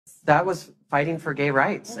that was fighting for gay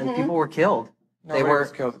rights, and people were killed. Nobody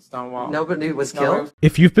was killed at Stonewall. Nobody was killed.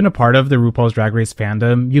 If you've been a part of the RuPaul's Drag Race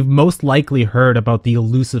fandom, you've most likely heard about the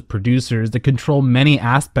elusive producers that control many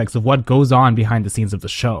aspects of what goes on behind the scenes of the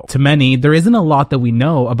show. To many, there isn't a lot that we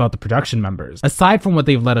know about the production members, aside from what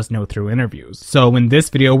they've let us know through interviews. So in this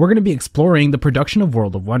video, we're going to be exploring the production of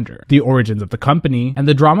World of Wonder, the origins of the company, and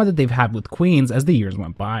the drama that they've had with queens as the years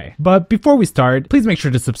went by. But before we start, please make sure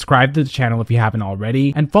to subscribe to the channel if you haven't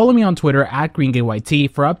already, and follow me on Twitter at GreenGayYT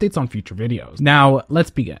for updates on future videos. Now, let's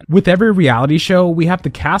begin. With every reality show, we have the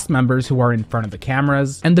cast members who are in front of the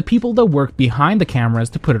cameras, and the people that work behind the cameras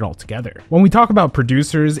to put it all together. When we talk about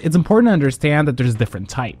producers, it's important to understand that there's different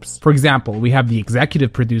types. For example, we have the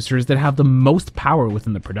executive producers that have the most power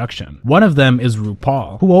within the production. One of them is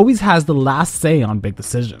RuPaul, who always has the last say on big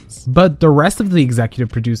decisions. But the rest of the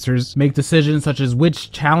executive producers make decisions such as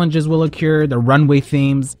which challenges will occur, the runway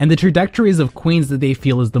themes, and the trajectories of queens that they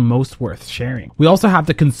feel is the most worth sharing. We also have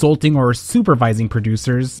the consulting or supervising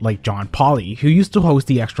producers like John Polly, who used to host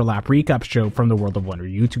the Extra Lap recap show from the World of Wonder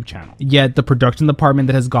YouTube channel. Yet the production department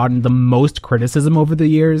that has gotten the most criticism over the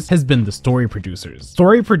years has been the story producers.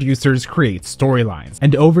 Story producers create storylines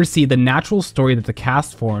and oversee the natural story that the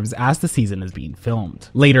cast forms as the season is being filmed,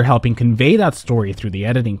 later helping convey that story through the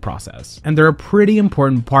editing process. And they're a pretty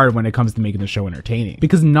important part when it comes to making the show entertaining,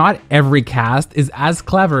 because not every cast is as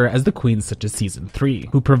clever as the queens such as season 3,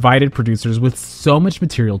 who provided producers with so much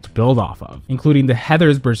material to build off of, including the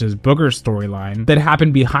Heathers versus Booger storyline that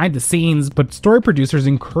happened behind the scenes, but story producers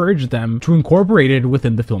encouraged them to incorporate it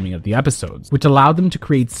within the filming of the episodes, which allowed them to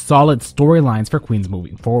create solid storylines for queens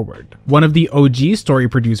moving forward. One of the OG story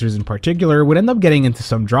producers in particular would end up getting into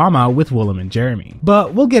some drama with Willam and Jaremi,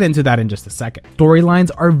 but we'll get into that in just a second.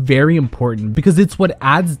 Storylines are very important because it's what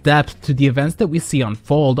adds depth to the events that we see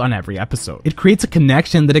unfold on every episode. It creates a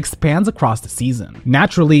connection that expands across the season.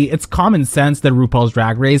 Naturally, it's common sense that RuPaul's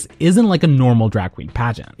Drag Race isn't like a normal drag queen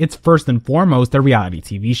pageant. It's first and foremost a reality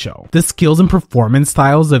TV show. The skills and performance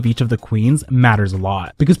styles of each of the queens matters a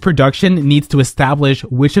lot, because production needs to establish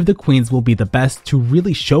which of the queens will be the best to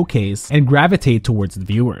really showcase and gravitate towards the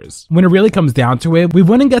viewers. When it really comes down to it, we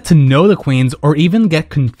wouldn't get to know the queens or even get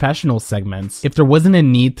confessional segments if there wasn't a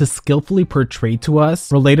need to skillfully portray to us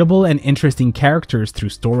relatable and interesting characters through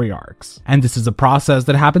story arcs. And this is a process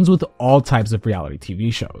that happens with all types of reality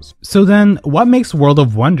TV shows. So then, what makes World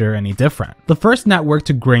of Wonder any different? The first network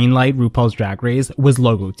to greenlight RuPaul's Drag Race was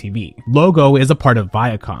Logo TV. Logo is a part of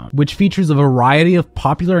Viacom, which features a variety of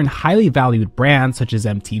popular and highly valued brands such as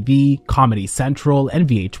MTV, Comedy Central, and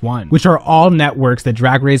VH1, which are all networks that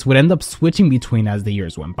Drag Race would end up switching between as the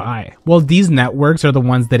years went by. While these networks are the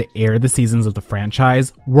ones that air the seasons of the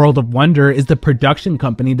franchise, World of Wonder is the production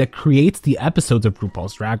company that creates the episodes of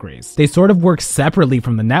RuPaul's Drag Race. They sort of work separately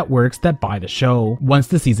from the networks that buy the show once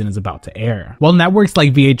the season is about to air. While networks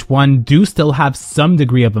like VH1 do still have some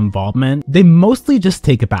degree of involvement, they mostly just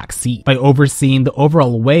take a back seat by overseeing the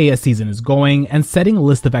overall way a season is going and setting a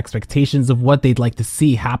list of expectations of what they'd like to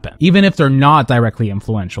see happen, even if they're not directly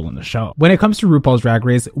influential in the show. When it comes to RuPaul's Drag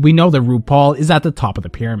Race, we know that RuPaul is at the top of the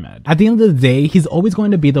pyramid. At the end of the day, he's always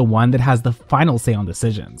going to be the one that has the final say on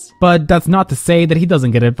decisions. But that's not to say that he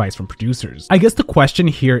doesn't get advice from producers. I guess the question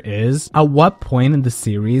here is, at what point in the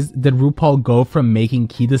series did RuPaul go from making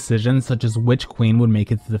key decisions such as which queen would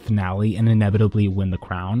make it to the finale and inevitably win the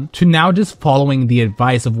crown, to now just following the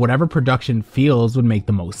advice of whatever production feels would make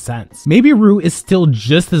the most sense? Maybe Ru is still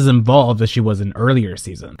just as involved as she was in earlier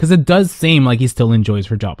season, because it does seem like he still enjoys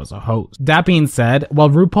her job as a host. That being said, while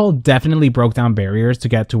RuPaul definitely broke down barriers to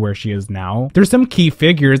get to where she is now, there's some key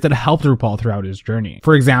figures that helped RuPaul throughout his journey.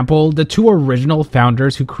 For example, the two original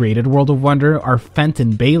founders who created World of Wonder are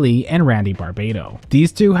Fenton Bailey and Randy Barbado.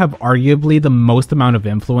 These two have arguably the most amount of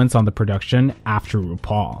influence on the production after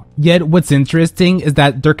RuPaul. Yet what's interesting is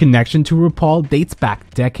that their connection to RuPaul dates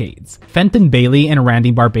back decades. Fenton Bailey and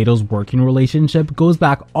Randy Barbado's working relationship goes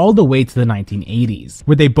back all the way to the 1980s,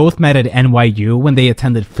 where they both met at NYU when they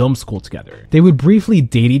attended film school together. They would briefly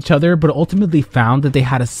date each other, but ultimately found that they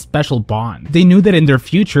had a special bond. They knew that in their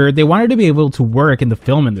future, they wanted to be able to work in the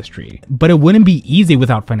film industry, but it wouldn't be easy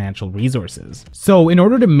without financial resources. So in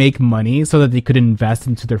order to make money so that they could invest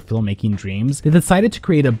into their filmmaking dreams, they decided to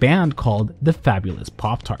create a band called the Fabulous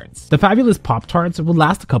Poptarts. hits. The fabulous Poptarts would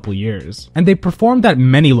last a couple years, and they performed at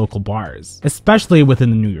many local bars, especially within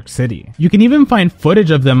the New York City. You can even find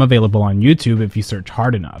footage of them available on YouTube if you search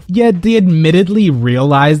hard enough. Yet they admittedly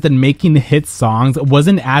realized that making hit songs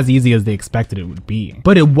wasn't as easy as they expected it would be,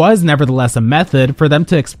 but it was nevertheless a method for them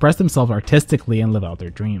to express themselves artistically and live out their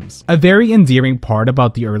dreams. A very endearing part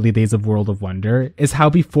about the early days of World of Wonder is how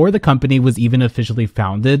before the company was even officially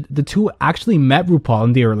founded, the two actually met RuPaul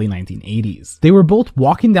in the early 1980s. They were both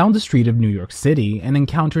walking down the street of New York City and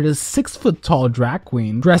encountered a 6-foot-tall drag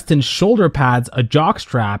queen dressed in shoulder pads, a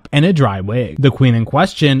jockstrap, and a dry wig. The queen in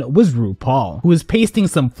question was RuPaul, who was pasting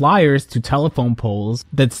some flyers to telephone poles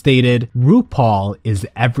that stated, "RuPaul is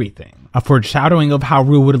everything," a foreshadowing of how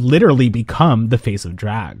Ru would literally become the face of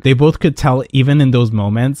drag. They both could tell even in those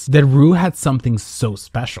moments that Ru had something so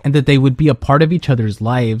special and that they would be a part of each other's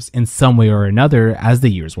lives in some way or another as the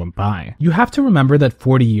years went by. You have to remember that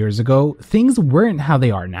 40 years ago, things weren't how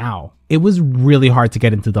they are now. It was really hard to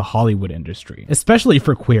get into the Hollywood industry, especially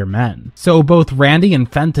for queer men. So both Randy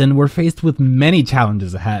and Fenton were faced with many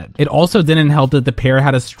challenges ahead. It also didn't help that the pair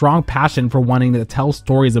had a strong passion for wanting to tell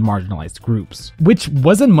stories of marginalized groups, which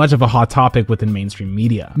wasn't much of a hot topic within mainstream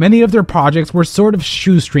media. Many of their projects were sort of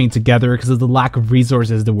shoestringed together because of the lack of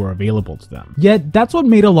resources that were available to them. Yet that's what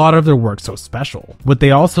made a lot of their work so special. What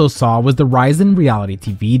they also saw was the rise in reality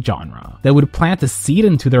TV genre that would plant a seed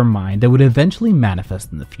into their mind that would eventually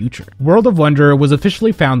manifest in the future. World of Wonder was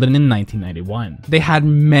officially founded in 1991. They had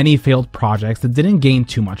many failed projects that didn't gain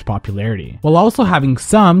too much popularity, while also having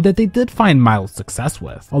some that they did find mild success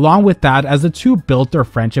with. Along with that, as the two built their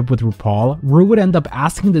friendship with RuPaul, Ru would end up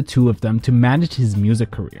asking the two of them to manage his music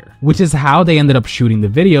career, which is how they ended up shooting the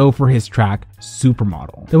video for his track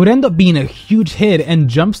Supermodel. That would end up being a huge hit and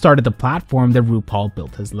jump-started the platform that RuPaul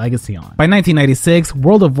built his legacy on. By 1996,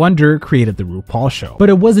 World of Wonder created the RuPaul show, but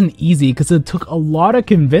it wasn't easy because it took a lot of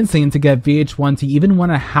convincing to get VH1 to even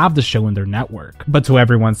want to have the show in their network. But to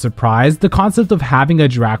everyone's surprise, the concept of having a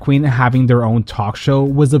drag queen having their own talk show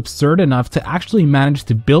was absurd enough to actually manage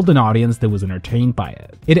to build an audience that was entertained by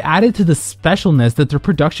it. It added to the specialness that their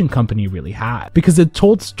production company really had, because it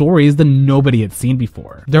told stories that nobody had seen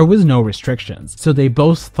before. There was no restrictions, so they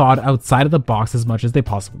both thought outside of the box as much as they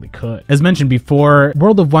possibly could. As mentioned before,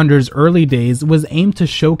 World of Wonder's early days was aimed to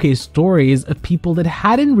showcase stories of people that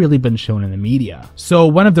hadn't really been shown in the media. So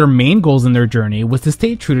one of their main goals in their journey was to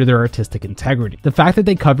stay true to their artistic integrity. The fact that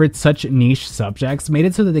they covered such niche subjects made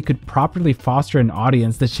it so that they could properly foster an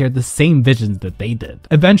audience that shared the same visions that they did.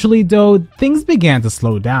 Eventually though, things began to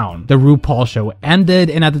slow down. The RuPaul show ended,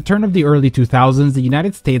 and at the turn of the early 2000s, the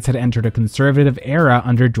United States had entered a conservative era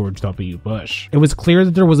under George W. Bush. It was clear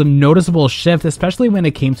that there was a noticeable shift, especially when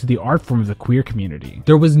it came to the art form of the queer community.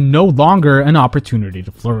 There was no longer an opportunity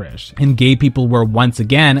to flourish, and gay people were once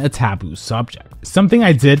again a taboo subject. Something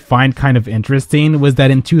I did find kind of interesting was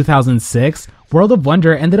that in 2006, World of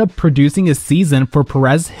Wonder ended up producing a season for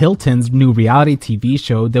Perez Hilton's new reality TV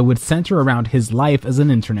show that would center around his life as an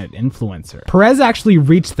internet influencer. Perez actually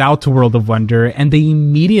reached out to World of Wonder and they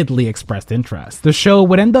immediately expressed interest. The show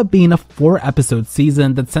would end up being a 4-episode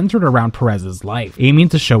season that centered around Perez's life, aiming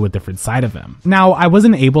to show a different side of him. Now, I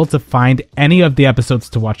wasn't able to find any of the episodes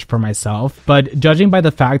to watch for myself, but judging by the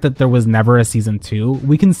fact that there was never a season 2,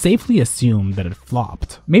 we can safely assume that it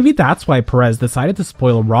flopped. Maybe that's why Perez decided to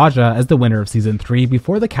spoil Raja as the winner of season 3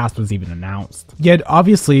 before the cast was even announced. Yet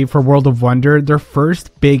obviously for World of Wonder, their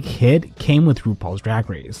first big hit came with RuPaul's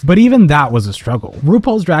Drag Race. But even that was a struggle.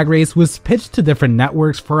 RuPaul's Drag Race was pitched to different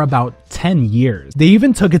networks for about 10 years. They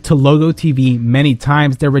even took it to Logo TV many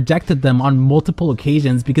times that rejected them on multiple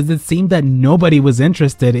occasions because it seemed that nobody was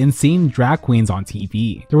interested in seeing drag queens on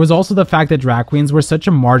TV. There was also the fact that drag queens were such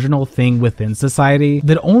a marginal thing within society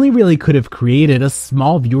that only really could have created a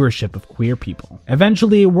small viewership of queer people.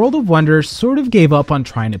 Eventually, World of Wonder sort of gave up on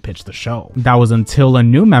trying to pitch the show. That was until a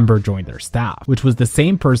new member joined their staff, which was the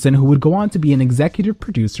same person who would go on to be an executive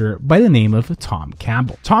producer by the name of Tom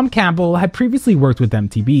Campbell. Tom Campbell had previously worked with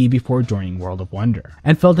MTV before joining World of Wonder,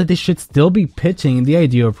 and felt that they should still be pitching the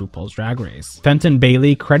idea of RuPaul's Drag Race. Fenton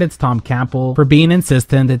Bailey credits Tom Campbell for being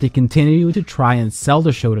insistent that they continue to try and sell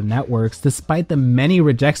the show to networks despite the many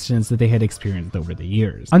rejections that they had experienced over the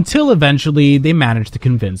years, until eventually they managed to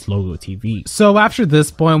convince Logo TV. So after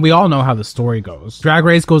this point, we all know how the story story goes. Drag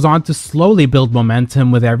Race goes on to slowly build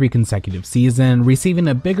momentum with every consecutive season, receiving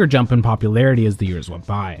a bigger jump in popularity as the years went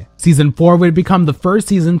by. Season 4 would become the first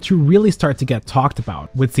season to really start to get talked about,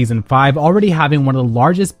 with Season 5 already having one of the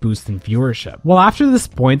largest boosts in viewership. While after this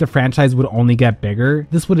point the franchise would only get bigger,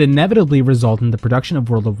 this would inevitably result in the production of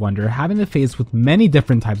World of Wonder having to face with many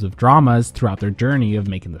different types of dramas throughout their journey of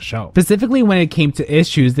making the show. Specifically when it came to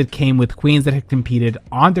issues that came with queens that had competed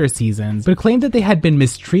on their seasons, but claimed that they had been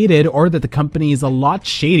mistreated or that the company is a lot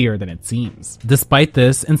shadier than it seems. Despite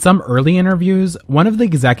this, in some early interviews, one of the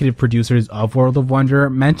executive producers of World of Wonder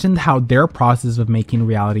mentioned how their process of making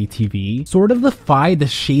reality TV sort of defied the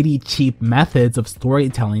shady, cheap methods of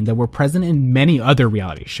storytelling that were present in many other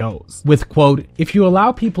reality shows. With quote, "If you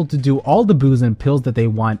allow people to do all the booze and pills that they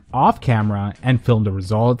want off camera and film the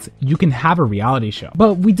results, you can have a reality show.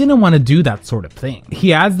 But we didn't want to do that sort of thing."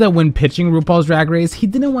 He adds that when pitching RuPaul's Drag Race, he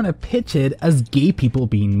didn't want to pitch it as gay people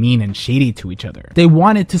being mean and shady to each other. They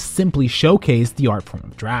wanted to simply showcase the art form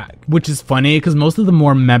of drag. Which is funny because most of the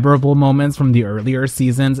more memorable moments from the earlier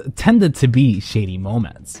seasons tended to be shady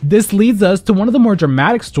moments. This leads us to one of the more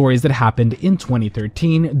dramatic stories that happened in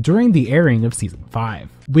 2013 during the airing of Season 5.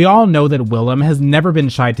 We all know that Willam has never been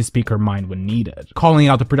shy to speak her mind when needed, calling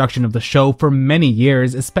out the production of the show for many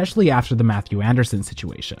years, especially after the Matthew Anderson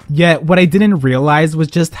situation. Yet, what I didn't realize was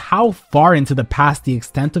just how far into the past the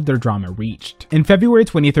extent of their drama reached. In February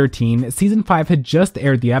 2013, Season 5 had just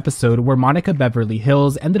aired the episode where Monica Beverly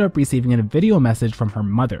Hills ended up receiving a video message from her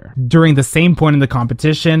mother, during the same point in the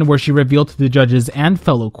competition where she revealed to the judges and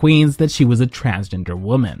fellow queens that she was a transgender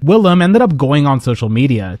woman. Willam ended up going on social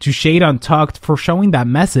media to shade Untucked for showing that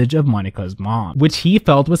message of Monica's mom, which he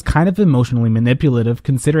felt was kind of emotionally manipulative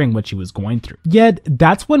considering what she was going through. Yet,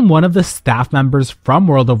 that's when one of the staff members from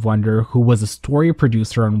World of Wonder, who was a story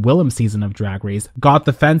producer on Willam's season of Drag Race, got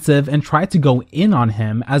defensive and tried to go in on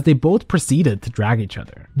him as they both proceeded to drag each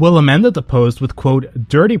other. Willam ended the post with quote,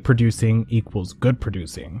 "Dirty producing equals good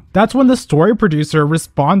producing." That's when the story producer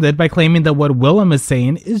responded by claiming that what Willam is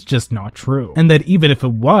saying is just not true, and that even if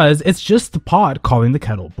it was, it's just the pot calling the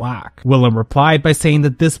kettle black. Willam replied by saying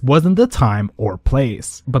that this wasn't the time or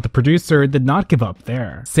place, but the producer did not give up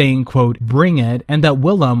there, saying quote, "Bring it," and that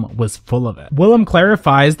Willam was full of it. Willam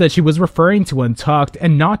clarifies that she was referring to Untucked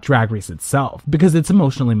and not Drag Race itself, because it's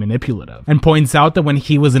emotionally manipulative, and points out that when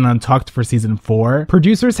he was in Untucked for Season 4,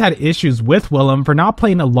 producers had issues with Willam for not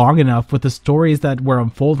playing along enough with the stories that were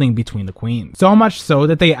unfolding between the queens. So much so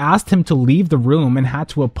that they asked him to leave the room and had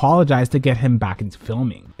to apologize to get him back into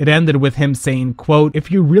filming. It ended with him saying, quote, "If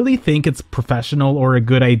you really think it's professional or a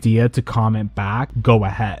good idea to comment back, go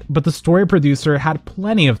ahead." But the story producer had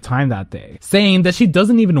plenty of time that day, saying that she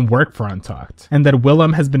doesn't even work for Untucked, and that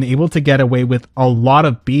Willam has been able to get away with a lot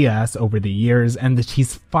of BS over the years, and that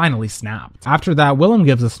she's finally snapped. After that, Willam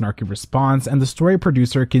gives a snarky response, and the story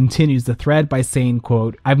producer continues the thread by saying,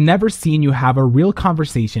 quote, "I've never seen you have a real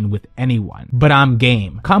conversation with anyone, but I'm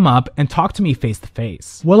game. Come up and talk to me face to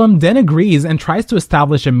face." Willam then agrees and tries to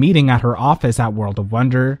establish a meeting at her office at World of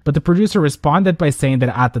Wonder, but the producer responded by saying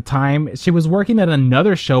that at the time, she was working at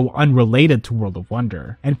another show unrelated to World of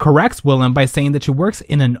Wonder, and corrects Willam by saying that she works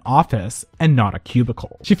in an office and not a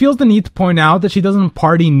cubicle. She feels the need to point out that she doesn't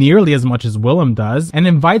party nearly as much as Willam does, and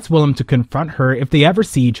invites Willam to confront her if they ever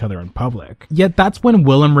see each other in public. Yet that's when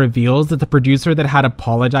Willam reveals that the producer that had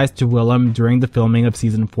apologized to Willam during the filming of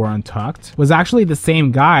Season 4 Untucked was actually the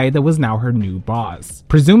same guy that was now her new boss,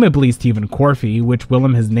 presumably Stephen Corfey, which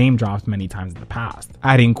Willam has name dropped many times in the past,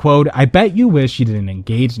 adding quote, "I bet you wish you didn't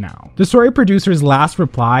engage now." The story producer's last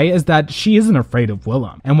reply is that she isn't afraid of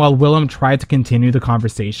Willam, and while Willam tried to continue the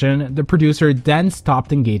conversation, the producer then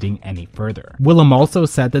stopped engaging any further. Willam also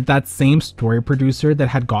said that that same story producer that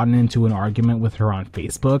had gotten into an argument with her on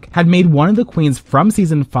Facebook had made one of the queens from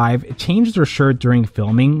Season 5 change their shirt during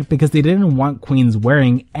filming because they didn't want queens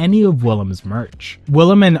wearing any of Willam's merch.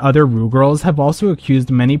 Willam and other Ru girls have also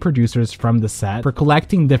accused many producers from the set for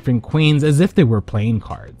collecting different queens as if they were playing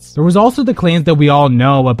cards. There was also the claims that we all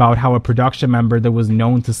know about how a production member that was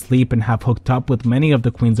known to sleep and have hooked up with many of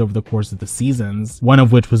the queens over the course of the seasons, one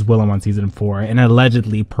of which was Willam on Season 4 and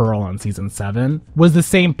allegedly Pearl on Season 7, was the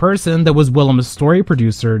same person that was Willam's story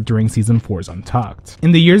producer during Season 4's Untucked.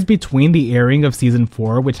 In the years between the airing of Season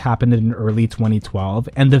 4, which happened in early 2012,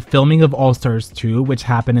 and the filming of All Stars 2, which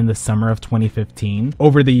happened in the summer of 2015,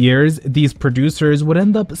 over the years, these producers would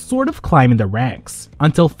end up sort of climbing the ranks,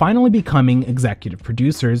 until finally becoming executive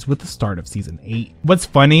producers with the start of Season 8. 2008. What's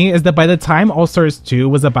funny is that by the time All Stars 2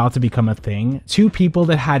 was about to become a thing, two people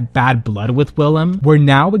that had bad blood with Willam were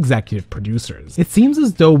now executive producers. It seems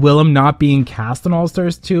as though Willam not being cast on All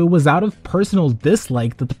Stars 2 was out of personal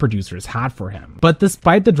dislike that the producers had for him. But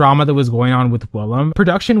despite the drama that was going on with Willam,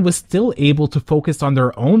 production was still able to focus on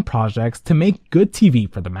their own projects to make good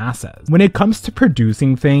TV for the masses. When it comes to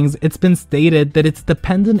producing things, it's been stated that it's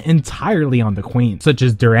dependent entirely on the queens, such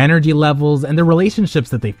as their energy levels and the relationships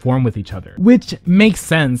that they form with each other. Which makes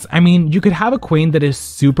sense. I mean, you could have a queen that is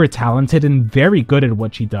super talented and very good at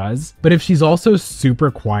what she does, but if she's also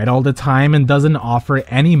super quiet all the time and doesn't offer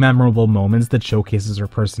any memorable moments that showcases her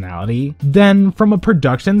personality, then from a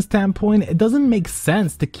production standpoint, it doesn't make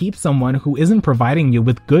sense to keep someone who isn't providing you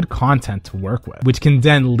with good content to work with, which can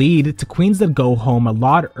then lead to queens that go home a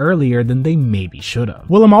lot earlier than they maybe should have.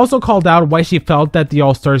 Willam also called out why she felt that the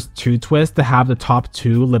All Stars 2 twist to have the top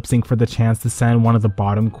two lip sync for the chance to send one of the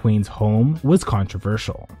bottom queens home was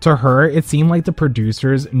controversial. To her, it seemed like the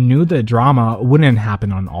producers knew the drama wouldn't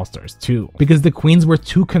happen on All Stars 2 because the queens were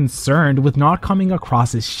too concerned with not coming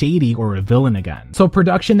across as shady or a villain again. So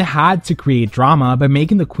production had to create drama by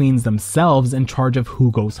making the queens themselves in charge of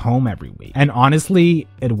who goes home every week. And honestly,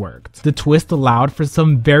 it worked. The twist allowed for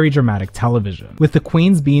some very dramatic television, with the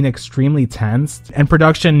queens being extremely tensed and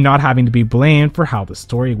production not having to be blamed for how the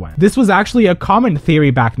story went. This was actually a common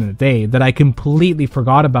theory back in the day that I completely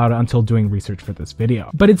forgot about until doing research for this video.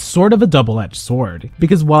 But it's sort of a double-edged sword,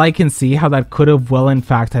 because while I can see how that could have well in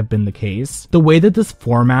fact have been the case, the way that this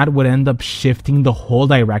format would end up shifting the whole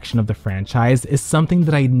direction of the franchise is something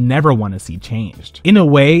that I never want to see changed. In a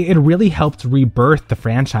way, it really helped rebirth the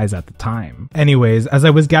franchise at the time. Anyways, as I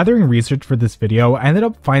was gathering research for this video, I ended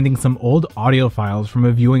up finding some old audio files from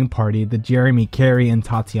a viewing party that Jaremi, Carrie, and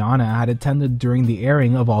Tatiana had attended during the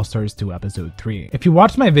airing of All Stars 2 Episode 3. If you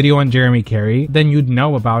watched my video on Jaremi Carey, then you'd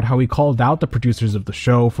know about how he called out the producers of the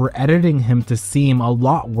show for editing him to seem a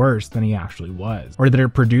lot worse than he actually was, or that her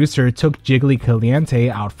producer took Jiggly Caliente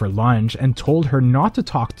out for lunch and told her not to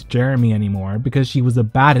talk to Jaremi anymore because she was a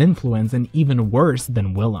bad influence and even worse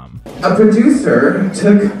than Willam. A producer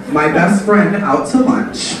took my best friend out to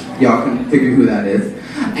lunch, y'all can figure who that is,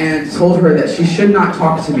 and told her that she should not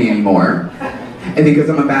talk to me anymore, and because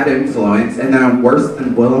I'm a bad influence, and that I'm worse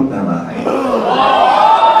than Willam Bailey.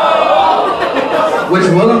 Which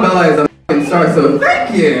Willam Bailey is a f***ing star, so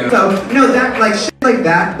thank you! So, you know, that, like, shit like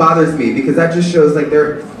that bothers me, because that just shows, like,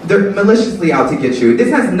 they're maliciously out to get you. This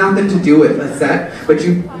has nothing to do with a set, but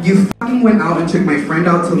you fucking went out and took my friend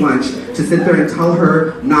out to lunch to sit there and tell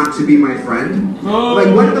her not to be my friend?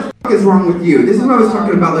 Like, what the fuck is wrong with you? This is what I was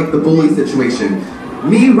talking about, like, the bully situation.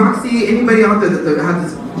 Me, Roxy, anybody out there that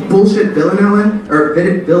has this bullshit villain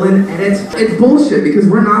edit, it's bullshit because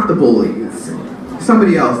we're not the bullies.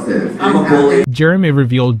 Somebody else is. I'm a bully. Jaremi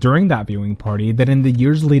revealed during that viewing party that in the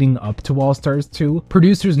years leading up to All Stars 2,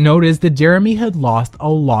 producers noticed that Jaremi had lost a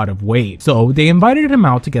lot of weight, so they invited him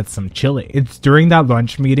out to get some chili. It's during that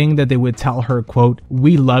lunch meeting that they would tell her, quote,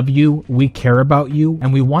 "We love you, we care about you,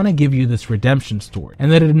 and we want to give you this redemption story,"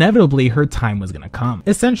 and that inevitably her time was gonna come.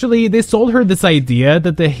 Essentially, they sold her this idea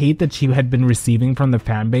that the hate that she had been receiving from the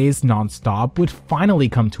fanbase non-stop would finally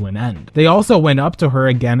come to an end. They also went up to her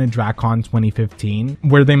again in DragCon 2015,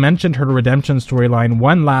 where they mentioned her redemption storyline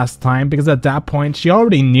one last time because at that point she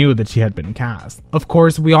already knew that she had been cast. Of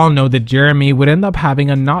course, we all know that Jaremi would end up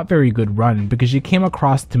having a not very good run because she came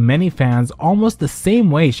across to many fans almost the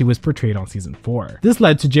same way she was portrayed on season 4. This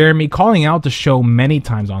led to Jaremi calling out the show many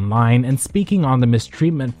times online and speaking on the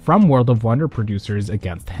mistreatment from World of Wonder producers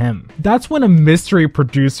against him. That's when a mystery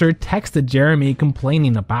producer texted Jaremi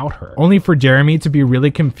complaining about her, only for Jaremi to be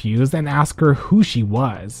really confused and ask her who she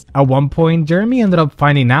was. At one point, Jaremi ended up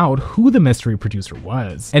finding out who the mystery producer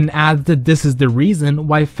was, and adds that this is the reason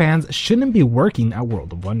why fans shouldn't be working at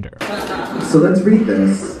World of Wonder. So let's read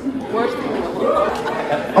this.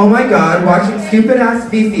 Oh my god, watching stupid ass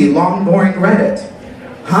Fifi long boring Reddit.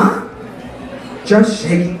 Huh? Just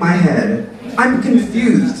shaking my head. I'm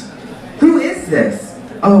confused. Who is this?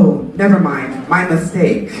 Oh, never mind, my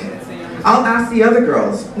mistake. I'll ask the other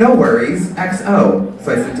girls. No worries, XO.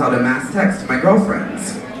 So I sent out a mass text to my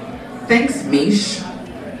girlfriends. Thanks, Mish.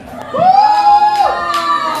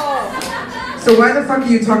 So why the fuck are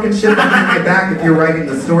you talking shit behind my back if you're writing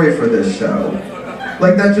the story for this show?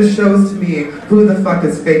 Like, that just shows to me who the fuck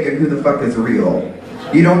is fake and who the fuck is real.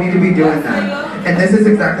 You don't need to be doing that. And this is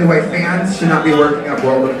exactly why fans should not be working at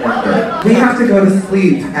World of Wonder. We have to go to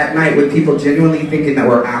sleep at night with people genuinely thinking that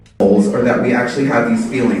we're assholes or that we actually have these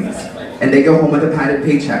feelings. And they go home with a padded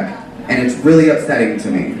paycheck. And it's really upsetting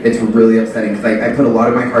to me. It's really upsetting because I put a lot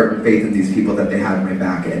of my heart and faith in these people that they had my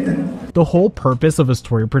back, and then The whole purpose of a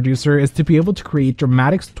story producer is to be able to create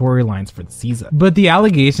dramatic storylines for the season. But the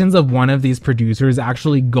allegations of one of these producers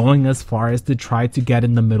actually going as far as to try to get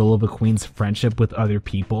in the middle of a queen's friendship with other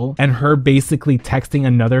people, and her basically texting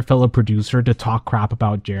another fellow producer to talk crap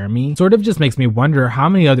about Jaremi, sort of just makes me wonder how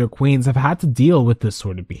many other queens have had to deal with this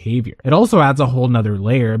sort of behavior. It also adds a whole nother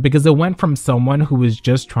layer because it went from someone who was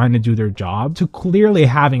just trying to do their job to clearly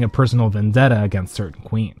having a personal vendetta against certain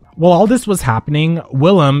queens. While all this was happening,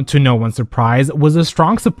 Willam, to no one's surprise, was a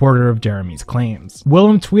strong supporter of Jaremi's claims.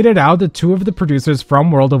 Willam tweeted out that 2 of the producers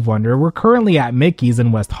from World of Wonder were currently at Mickey's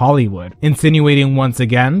in West Hollywood, insinuating once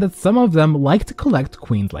again that some of them like to collect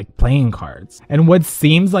queens like playing cards. And what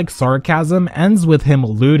seems like sarcasm ends with him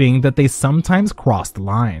alluding that they sometimes cross the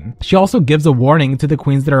line. She also gives a warning to the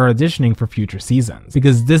queens that are auditioning for future seasons,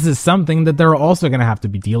 because this is something that they're also going to have to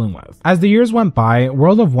be dealing with. As the years went by,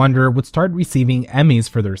 World of Wonder would start receiving Emmys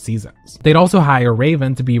for their seasons. They'd also hire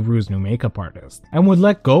Raven to be Rue's new makeup artist, and would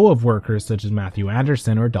let go of workers such as Matthew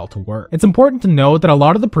Anderson or Delta Work. It's important to note that a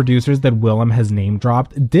lot of the producers that Willam has name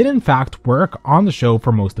dropped did in fact work on the show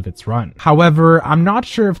for most of its run. However, I'm not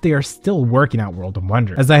sure if they are still working at World of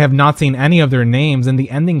Wonder, as I have not seen any of their names in the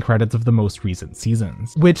ending credits of the most recent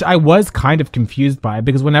seasons, which I was kind of confused by,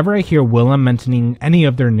 because whenever I hear Willam mentioning any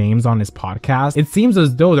of their names on his podcast, it seems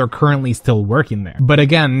as though they're currently still working there. But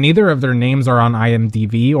again, neither of their names are on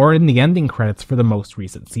IMDb or in the ending credits for the most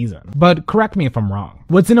recent season. But correct me if I'm wrong.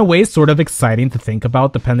 What's in a way sort of exciting to think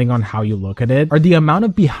about, depending on how you look at it, are the amount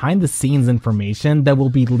of behind the scenes information that will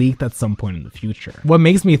be leaked at some point in the future. What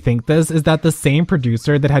makes me think this is that the same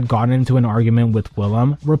producer that had gotten into an argument with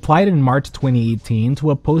Willam replied in March 2018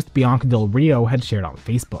 to a post Bianca Del Rio had shared on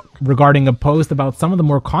Facebook, regarding a post about some of the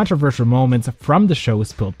more controversial moments from the show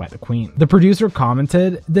spilled by the queen. The producer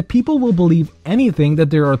commented that people will believe anything that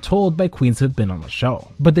they are told by queens who've been on the show,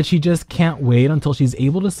 but that she just can't wait until she's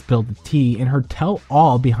able to spill the tea in her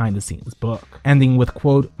tell-all behind the scenes book, ending with,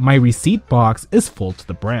 quote, "My receipt box is full to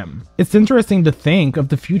the brim." It's interesting to think of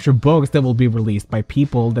the future books that will be released by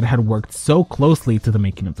people that had worked so closely to the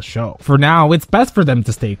making of the show. For now, it's best for them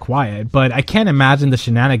to stay quiet, but I can't imagine the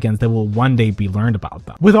shenanigans that will one day be learned about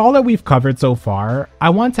them. With all that we've covered so far, I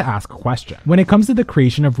want to ask a question. When it comes to the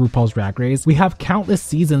creation of RuPaul's Drag Race, we have countless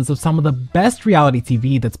seasons of some of the best reality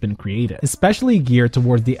TV that's been created, especially geared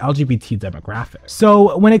towards the LGBT demographic.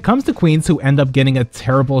 So when it comes to queens who end up getting a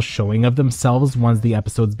terrible showing of themselves once the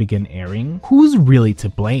episodes begin airing, who's really to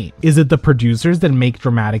blame? Is it the producers that make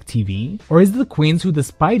dramatic TV? Or is it the queens who,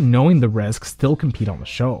 despite knowing the risk, still compete on the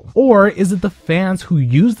show? Or is it the fans who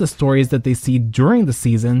use the stories that they see during the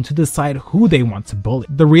season to decide who they want to bully?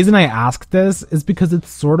 The reason I ask this is because it's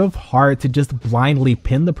sort of hard to just blindly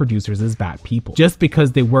pin the producers as bad people, just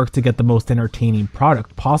because they work to get the most entertaining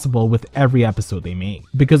product possible with every episode they make.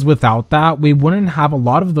 Because without that, we wouldn't have a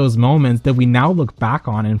lot of those moments that we now look back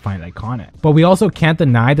on and find iconic. But we also can't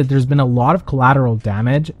deny that there's been a lot of collateral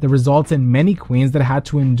damage that results in many queens that had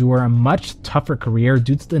to endure a much tougher career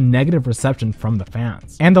due to the negative reception from the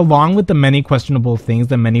fans. And along with the many questionable things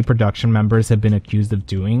that many production members have been accused of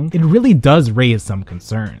doing, it really does raise some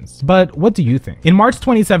concerns. But what do you think? In March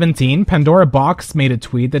 2017, Pandora Box made a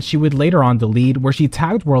tweet that she would later on delete, where she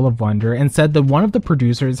tagged World of Wonder and said that one of the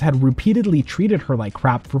producers had repeatedly treated her like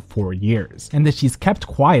crap for 4 years, and that she's kept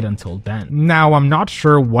quiet until then. Now, I'm not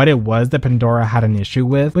sure what it was that Pandora had an issue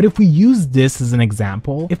with, but if we use this as an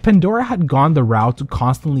example, if Pandora had gone the route to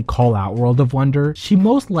constantly call out World of Wonder, she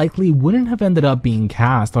most likely wouldn't have ended up being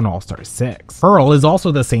cast on All Star 6. Pearl is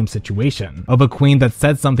also the same situation, of a queen that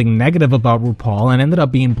said something negative about RuPaul and ended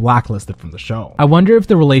up being blacklisted from the show. I wonder if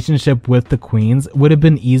the relationship with the queens would have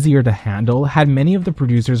been easier to handle had many of the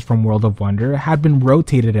producers from World of Wonder had been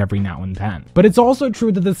rotated every now and then. But it's also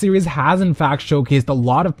true that the series has in fact showcased a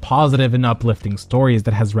lot of positive and uplifting stories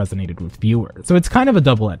that has resonated with viewers, so it's kind of a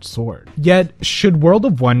double-edged sword. Yet, should World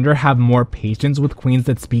of Wonder have more patience with queens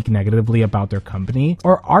that speak negatively about their company,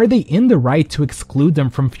 or are they in the right to exclude them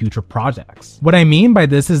from future projects? What I mean by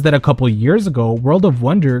this is that a couple years ago, World of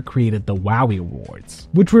Wonder created the WOWY Awards,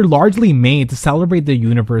 which were largely made to celebrate the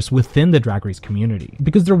universe within the Drag Race community,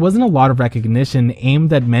 because there wasn't a lot of recognition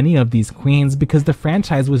aimed at many of these queens because the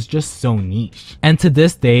franchise was just so niche. And to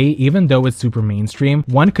this day, even though it's super mainstream,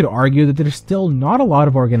 one could argue that there's still not a lot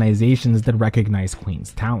of organizations that recognize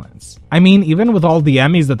queens' talents. I mean, even with all the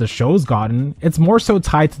Emmys that the show's gotten, it's more so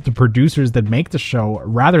tied to the producers that make the show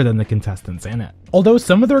rather than the contestants in it. although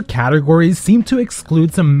some of their categories seem to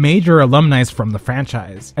exclude some major alumni from the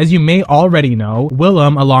franchise. As you may already know,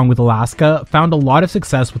 Willam, along with Alaska, found a lot of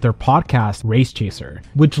success with their podcast Race Chaser,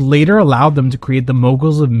 which later allowed them to create the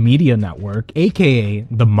Moguls of Media Network, aka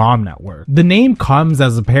the Mom Network. The name comes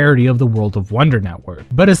as a parody of the World of Wonder Network,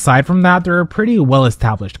 but aside from that, they're a pretty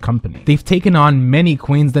well-established company. They've taken on many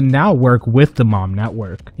queens that now work with the Mom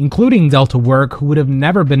Network, including Delta Work, who would have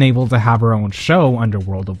never been able to have her own show under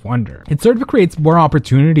World of Wonder. It sort of creates more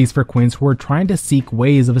opportunities for queens who are trying to seek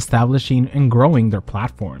ways of establishing and growing their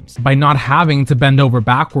platforms by not having to bend over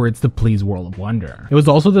backwards to please World of Wonder. It was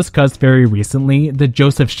also discussed very recently that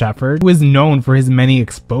Joseph Shepard, who is known for his many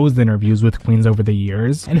exposed interviews with queens over the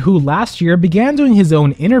years, and who last year began doing his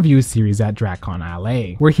own interview series at DragCon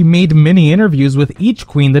LA, where he made many interviews with each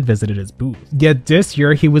queen that visited his booth. Yet this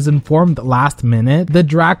year he was informed last minute that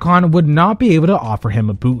DragCon would not be able to offer him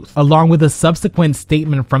a booth, along with a subsequent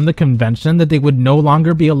statement from the convention that they would no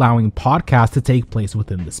longer be allowing podcasts to take place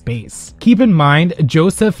within the space. Keep in mind,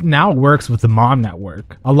 Joseph now works with the Mom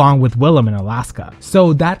Network, along with Willam in Alaska,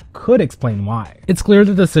 so that could explain why. It's clear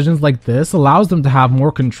that decisions like this allows them to have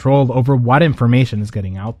more control over what information is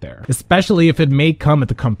getting out there, especially if it may come at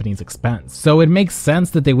the company's expense. So it makes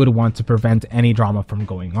sense that they would want to prevent any drama from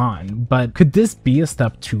going on, but could this be a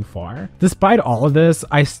step too far? Despite all of this,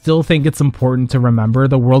 I still think it's important to remember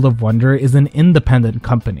the World of Wonder is an independent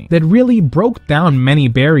company that really broke down many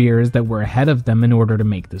barriers that were ahead of them in order to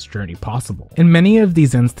make this journey possible. In many of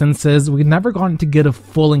these instances, we've never gotten to get a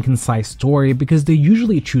full and concise story because they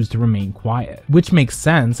usually choose to remain quiet, which makes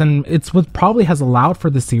sense, and it's what probably has allowed for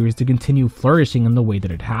the series to continue flourishing in the way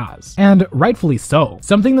that it has. And rightfully so.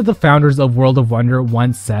 Something that the founders of World of Wonder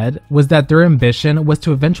once said was that their ambition was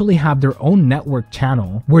to eventually have their own network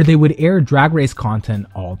channel where they would air Drag Race content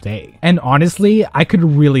all day. And honestly, I could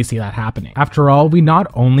really see that happening. After all, we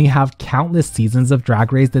not only have countless seasons of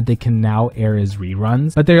Drag Race that they can now air as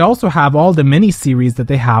reruns, but they also have all the mini-series that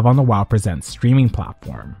they have on the WoW Presents streaming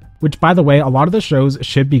platform. Which, by the way, a lot of the shows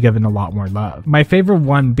should be given a lot more love. My favorite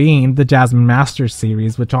one being the Jasmine Masters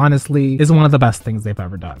series, which honestly is one of the best things they've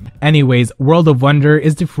ever done. Anyways, World of Wonder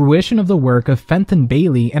is the fruition of the work of Fenton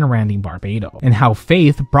Bailey and Randy Barbado, and how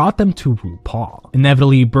faith brought them to RuPaul,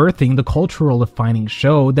 inevitably birthing the cultural defining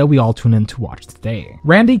show that we all tune in to watch today.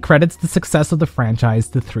 Randy credits the success of the franchise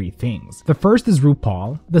to three things. The first is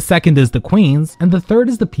RuPaul, the second is the queens, and the third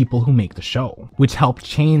is the people who make the show, which helped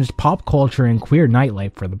change pop culture and queer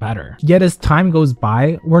nightlife for the better. Yet as time goes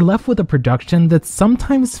by, we're left with a production that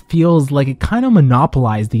sometimes feels like it kind of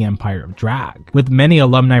monopolized the empire of drag, with many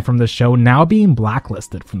alumni from the show now being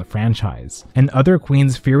blacklisted from the franchise, and other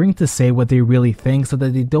queens fearing to say what they really think so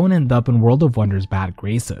that they don't end up in World of Wonder's bad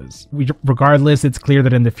graces. Regardless, it's clear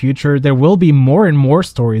that in the future, there will be more and more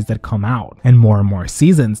stories that come out, and more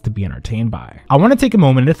seasons to be entertained by. I want to take a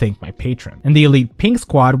moment to thank my patron. In the Elite Pink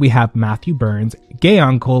Squad, we have Matthew Burns, Gay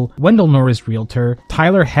Uncle, Wendell Norris Realtor,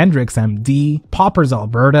 Tyler Hendricks MD, Poppers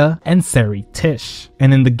Alberta, and Sari Tish.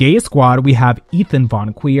 And in the Gay Squad, we have Ethan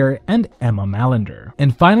Von Queer and Emma Mallender.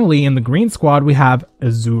 And finally, in the Green Squad, we have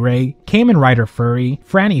Azure, Cayman Rider Furry,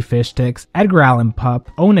 Franny Fishsticks, Edgar Allan Pup,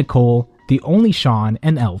 O Nicole, The Only Sean,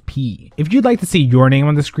 and LP. If you'd like to see your name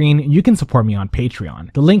on the screen, you can support me on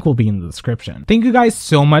Patreon. The link will be in the description. Thank you guys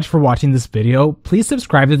so much for watching this video. Please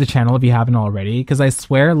subscribe to the channel if you haven't already, because I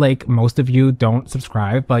swear like most of you don't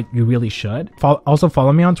subscribe, but you really should. Also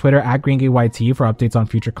follow me on Twitter at GreenGayYT for updates on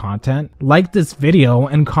future content. Like this video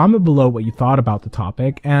and comment below what you thought about the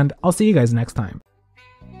topic, and I'll see you guys next time.